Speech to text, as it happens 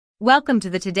Welcome to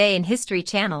the Today in History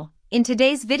channel. In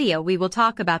today's video we will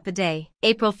talk about the day,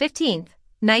 April 15,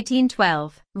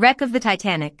 1912, wreck of the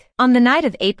Titanic. On the night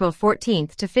of April 14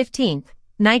 to 15,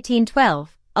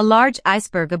 1912, a large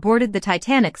iceberg aborted the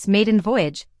Titanic's maiden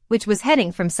voyage, which was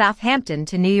heading from Southampton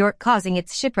to New York, causing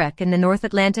its shipwreck in the North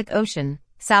Atlantic Ocean,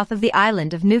 south of the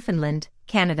island of Newfoundland,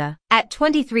 Canada. At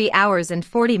 23 hours and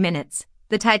 40 minutes,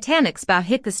 the Titanic's bow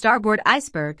hit the starboard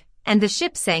iceberg, and the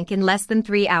ship sank in less than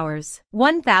 3 hours.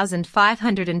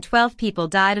 1,512 people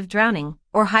died of drowning,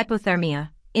 or hypothermia,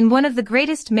 in one of the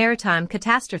greatest maritime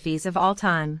catastrophes of all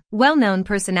time. Well-known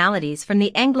personalities from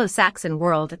the Anglo-Saxon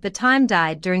world at the time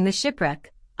died during the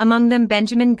shipwreck, among them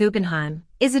Benjamin Guggenheim,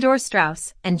 Isidor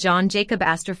Straus, and John Jacob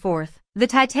Astor IV. The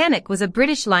Titanic was a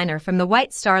British liner from the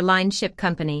White Star Line Ship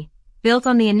Company, built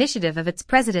on the initiative of its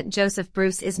president Joseph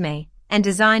Bruce Ismay, and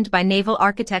designed by naval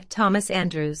architect Thomas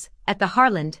Andrews, at the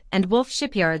Harland and Wolff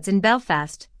shipyards in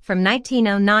Belfast, from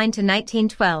 1909 to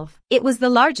 1912. It was the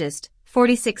largest,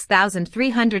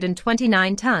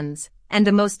 46,329 tons, and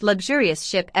the most luxurious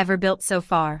ship ever built so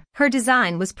far. Her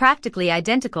design was practically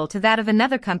identical to that of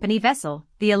another company vessel,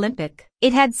 the Olympic.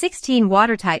 It had 16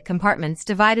 watertight compartments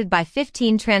divided by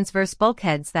 15 transverse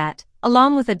bulkheads that,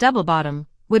 along with a double bottom,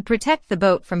 would protect the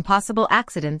boat from possible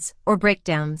accidents or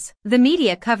breakdowns. The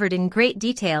media covered in great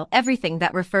detail everything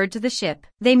that referred to the ship.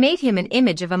 They made him an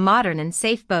image of a modern and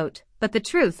safe boat, but the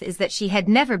truth is that she had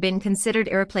never been considered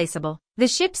irreplaceable. The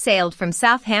ship sailed from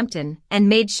Southampton and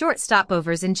made short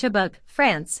stopovers in Cheboug,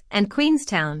 France, and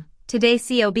Queenstown, today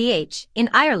Coboh, in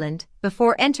Ireland,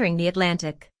 before entering the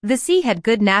Atlantic. The sea had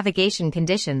good navigation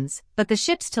conditions, but the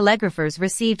ship's telegraphers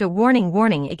received a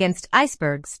warning against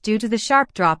icebergs due to the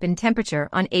sharp drop in temperature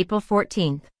on April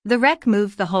 14. The wreck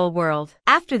moved the whole world.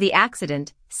 After the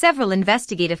accident, several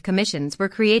investigative commissions were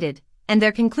created, and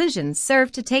their conclusions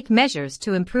served to take measures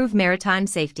to improve maritime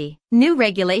safety. New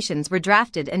regulations were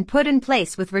drafted and put in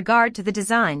place with regard to the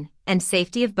design and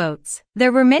safety of boats.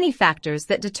 There were many factors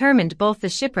that determined both the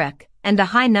shipwreck and the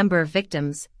high number of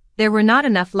victims. There were not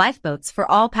enough lifeboats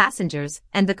for all passengers,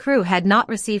 and the crew had not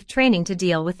received training to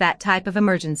deal with that type of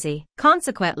emergency.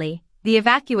 Consequently, the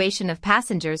evacuation of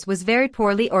passengers was very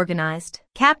poorly organized.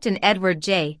 Captain Edward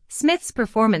J. Smith's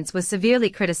performance was severely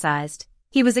criticized.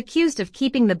 He was accused of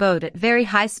keeping the boat at very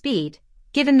high speed,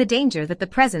 given the danger that the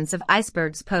presence of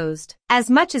icebergs posed. As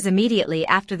much as immediately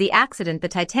after the accident, the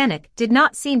Titanic did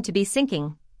not seem to be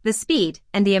sinking. The speed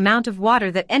and the amount of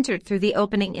water that entered through the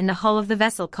opening in the hull of the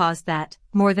vessel caused that,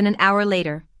 more than an hour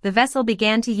later, the vessel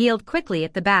began to yield quickly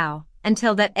at the bow,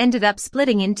 until that ended up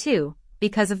splitting in two,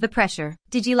 because of the pressure.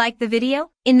 Did you like the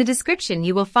video? In the description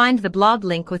you will find the blog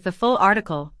link with the full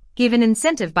article. Give an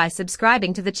incentive by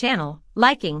subscribing to the channel,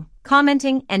 liking,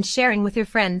 commenting, and sharing with your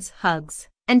friends. Hugs.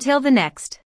 Until the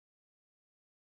next.